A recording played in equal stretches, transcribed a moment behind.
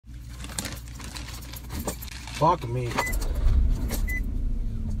Fuck me.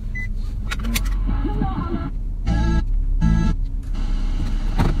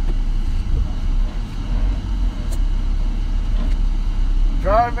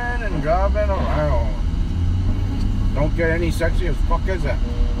 Driving around. Don't get any sexy as fuck as that.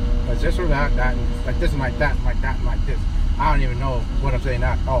 That's this or that, like this and like that, and like that and like this. I don't even know what I'm saying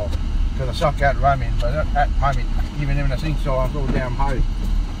at all. Because I suck at rhyming, but even if I sing so, I'm so damn high.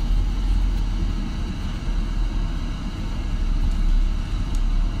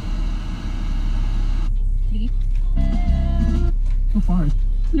 So far.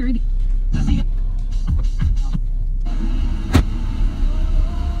 Already.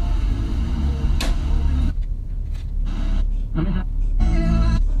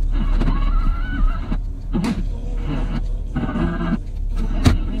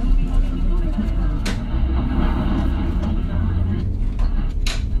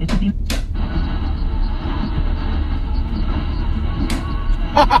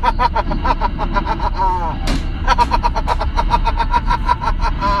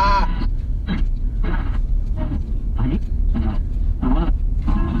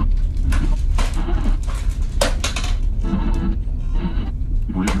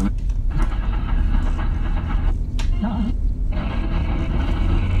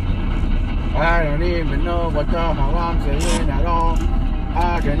 I don't even know what the hell I'm saying at all.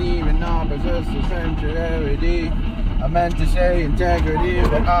 I can't even know possess the sincerity. I meant to say integrity,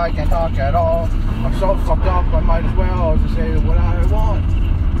 but I can't talk at all. I'm so fucked up, I might as well just say what I want.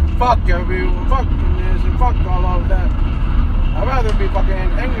 Fuck everyone, fuck this, and fuck all of that. I'd rather be fucking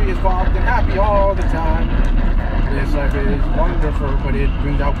angry as fuck than happy all the time. This life is wonderful, but it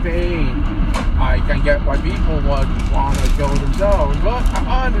brings out pain. I can get why people would want to kill themselves, but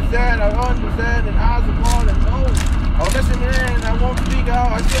I understand, and I just want to know. I'll listen in, I won't speak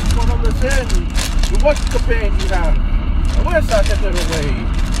out, I just want to listen. What's the pain you have? And where's that little way?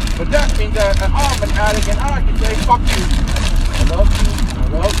 But that means that I'm an addict and I can say, fuck you. I love you, I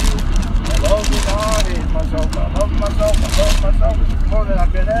love you, I love you, I hate myself, I love myself, it's more than I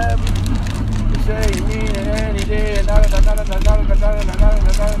can ever say, you mean it any day, and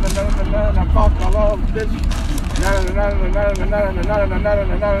fuck, I love this.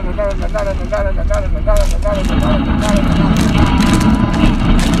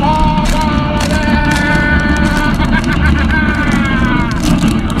 Oh,